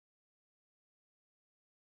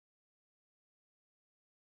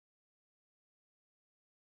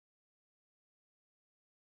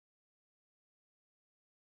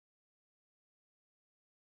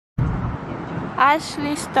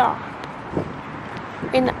Ashley Star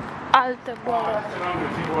in Alteboro.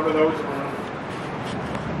 One of those around.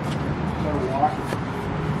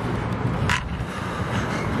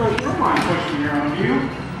 So you don't mind pushing around, do you?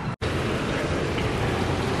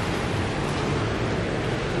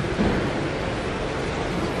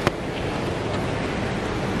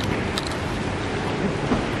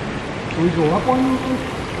 Can we go up on those? I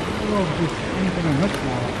don't know if there's anything on this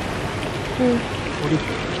wall. What do you,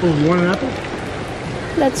 oh, you want an apple?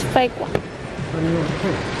 That's fake one. How do you know it's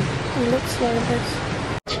fake? It looks like this.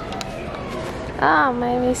 Ah,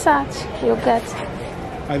 maybe such you get.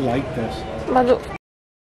 I like this. But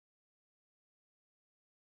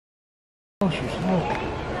Oh, she's smoking.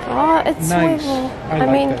 oh, it's Nice. swivel. I like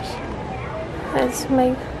mean, this. it's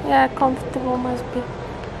make comfortable must be.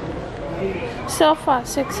 Sofa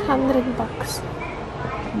 $600.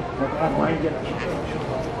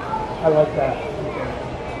 I like that.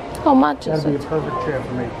 How much is That'd be a it? perfect chair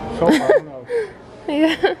for me. So far, I don't know.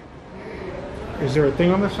 Yeah. Is there a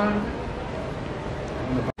thing on the side?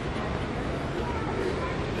 I'm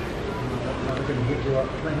gonna hit you up.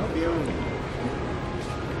 Can I help you?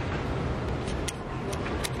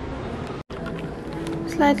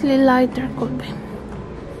 Slightly lighter could be.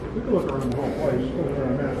 We can look around the whole place. Look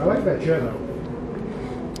around that. I like that chair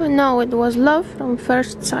though. No, it was love from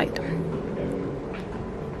first sight.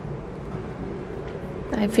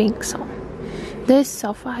 I think so. This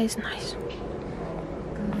sofa is nice.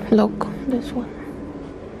 Look, this one.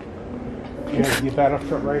 Yeah, you better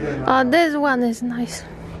fit right in. Oh, this one is nice.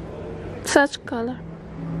 Such color.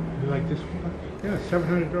 You like this one? Yeah,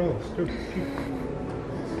 $700. Still cheap.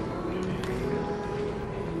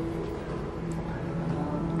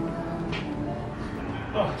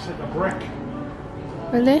 Oh, it's like a brick.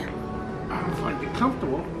 Really? I don't find it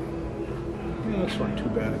comfortable. Yeah, that's not too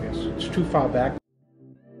bad, I guess. It's too far back.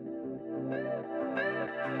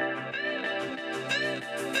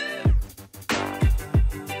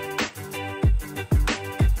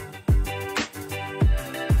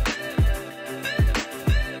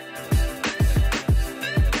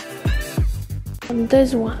 And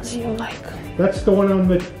these ones you like. That's the one on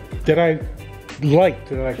the that I liked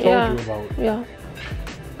that I told Yeah. you about. Yeah.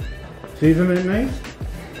 See, isn't it nice?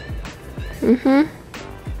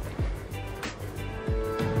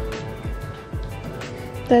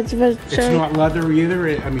 That's very. It's not leather either.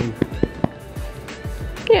 I mean,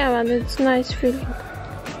 Yeah, but it's nice feeling.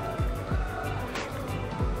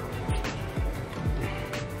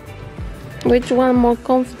 Which one more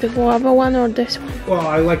comfortable, other one or this one? well,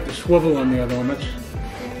 I like the swivel on the other one. That's,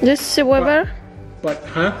 This swivel? but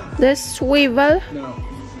huh? This swivel? No.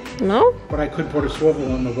 No? But I could put a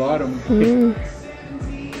swivel on the bottom.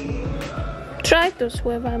 Try to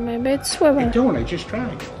swivel, maybe it's I swivel. don't. I just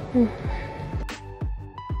tried.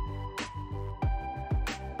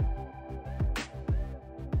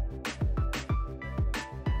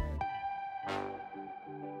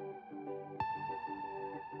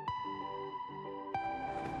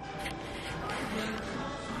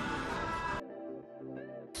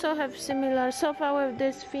 Also have similar sofa with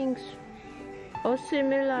these things or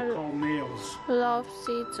similar All nails. love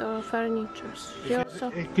seats or furniture.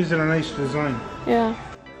 It gives it a nice design. Yeah.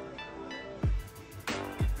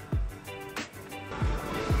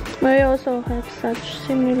 We also have such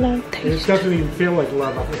similar It taste. doesn't even feel like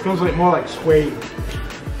leather. It feels like more like suede.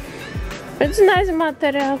 It's nice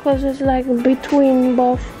material because it's like between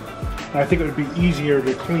both I think it would be easier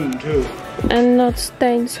to clean too. and not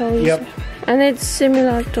stain so easy. Yep. And it's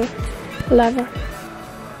similar to leather.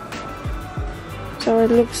 So it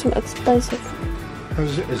looks expensive.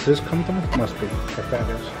 Is this comfortable? Must be. If that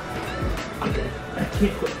is. Okay. I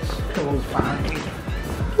can't put pillows behind me.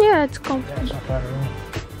 Yeah, it's comfortable. That's not bad at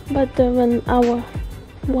all. Better than our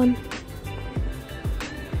one.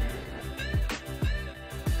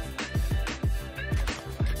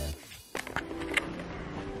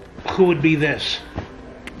 Who would be this?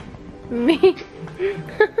 Me.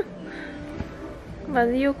 But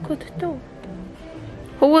you could too.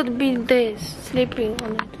 Who would be this, sleeping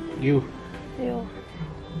on it? You. You.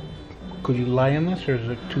 Could you lie on this, or is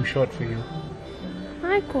it too short for you?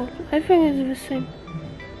 I could. I think it's the same.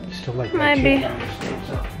 Still like that. Maybe.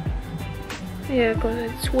 chair. Yeah, because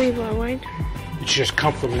it's swivel, right? It's just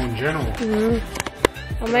comfortable in general.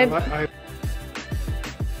 Or maybe.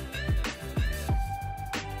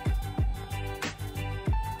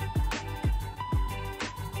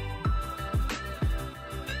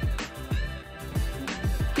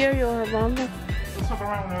 Here you are, Bamba. Let's look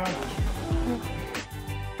around now.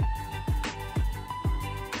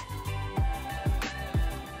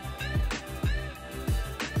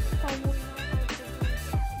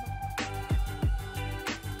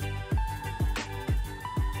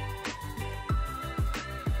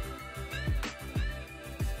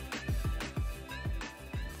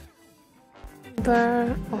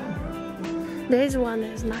 Where? Oh, this one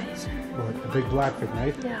is nice. What, the big black thing,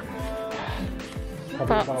 right? Yeah.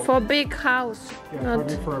 Probably For big house, yeah, not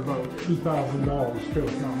probably for about $2,000 too,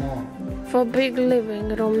 if not more. for big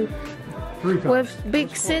living room. 3,000. With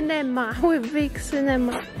big cinema, with big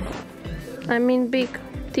cinema. I mean big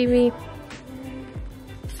TV.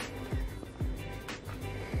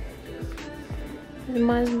 It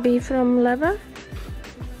must be from leather.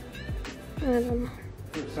 I don't know.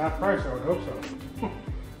 It's that price, I would hope so.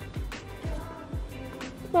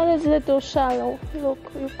 But it's a little shallow. Look,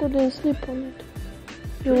 you couldn't sleep on it.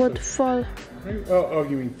 You would fall. Oh,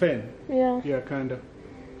 you mean thin? Yeah. Yeah, kinda.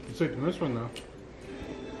 It's like this one though.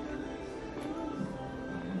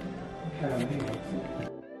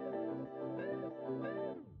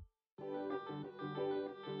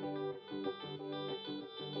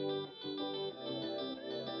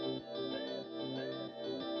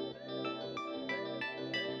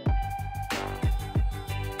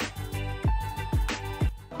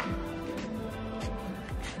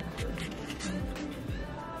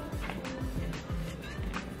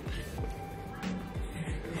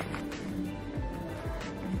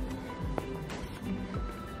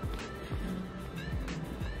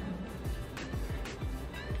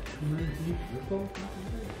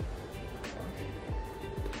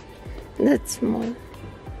 That's small.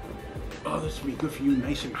 Oh, this would be good for you,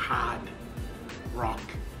 nice and hard. Rock.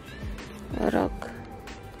 Rock.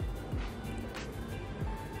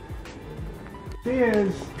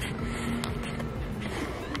 Cheers.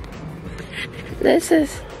 This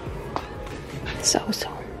is so.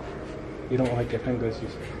 You don't like your fingers, you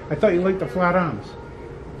say. I thought you liked the flat arms.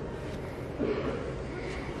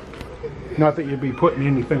 Not that you'd be putting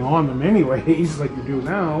anything on them anyways, like you do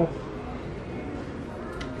now.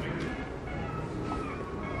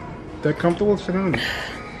 That comfortable? Sit down.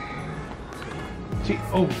 See,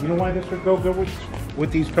 oh, you know why this would go good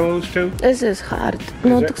with these pillows too? This is hard,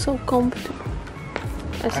 not so comfortable.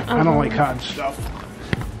 I don't like hard stuff.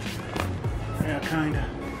 Yeah, kinda.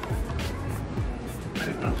 But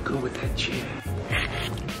it won't go with that chair.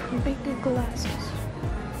 Big glasses.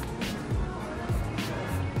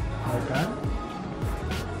 Like that?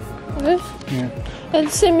 This? Yeah.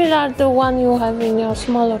 It's similar to one you have in your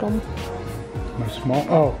small room. My small,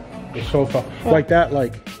 oh, the sofa. Yeah. Like that,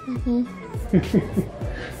 like. Mm-hmm.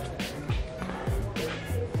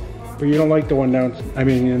 But you don't like the one down, I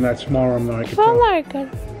mean, in that small room that I could tell. I like it.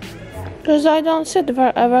 Because I don't sit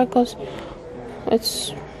there ever, because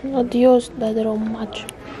it's not used that room much.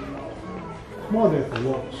 More there for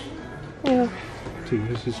looks. Yeah. See,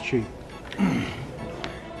 this is cheap.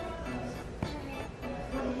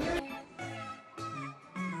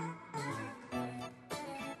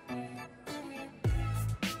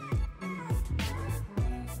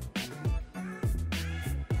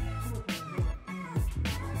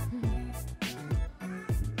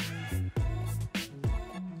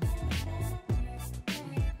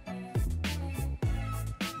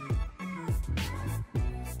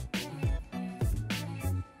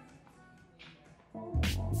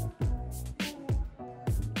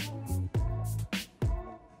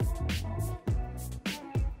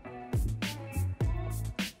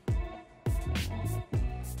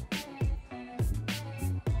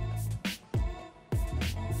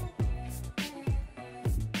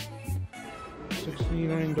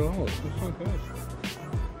 $69. That's not bad.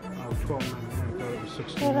 Oh, $12.99. I thought it was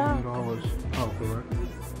 $69. Oh, correct.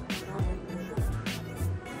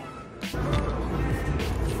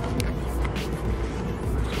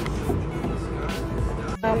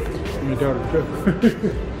 My daughter too.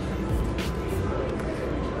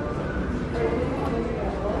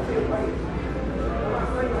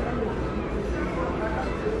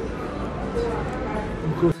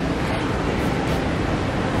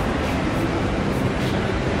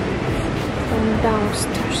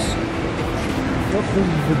 Downstairs. Yep, this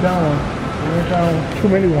is the down one. We're down too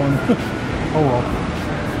many ones. Oh well.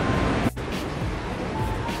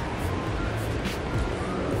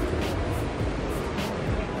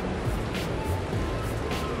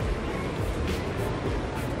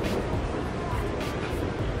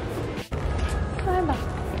 Bye bye.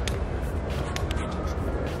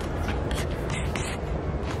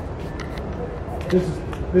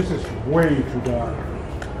 This is way too dark.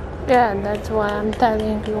 Yeah, that's why I'm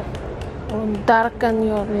telling you. Darken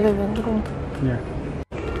your living room. Yeah.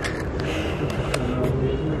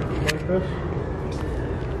 Like this?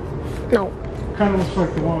 No. Kind of looks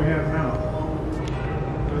like the one we have now.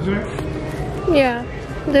 Does it? Yeah,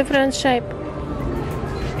 different shape.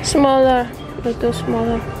 Smaller, little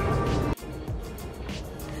smaller.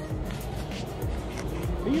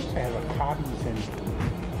 They used to have a hobbies and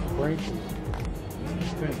branches.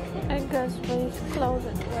 think? I guess please close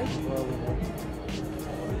it, right?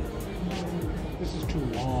 This is too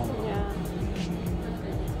long. Yeah.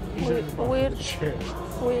 Weird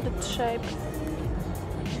shape.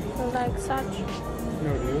 Like such.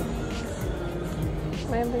 No, do you?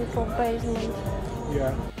 Maybe for basement.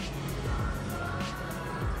 Yeah.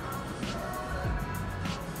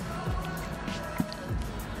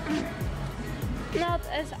 Not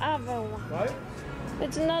as other one. What?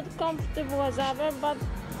 It's not comfortable as other, but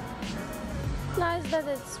nice that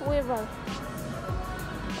it's swivel.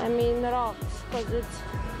 I mean rocks, because it's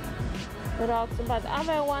rocks, but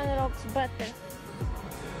other one rocks better.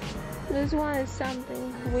 This one is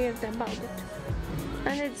something weird about it,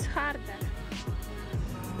 and it's harder.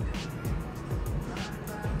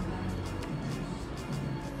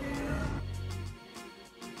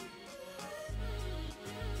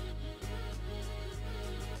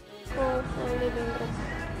 Cool for living room.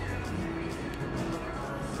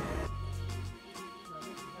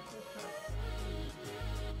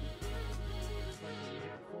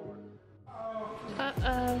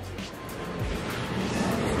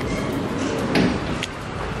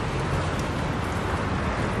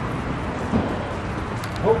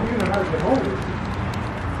 Hope you know how to get home.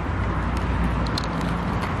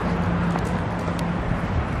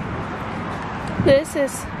 This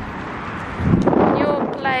is new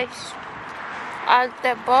place,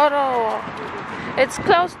 Alteboro. It's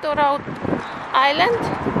close to Rhode Island,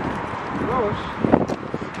 Close.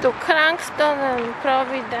 to Crankston and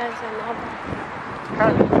Providence and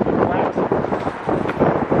all.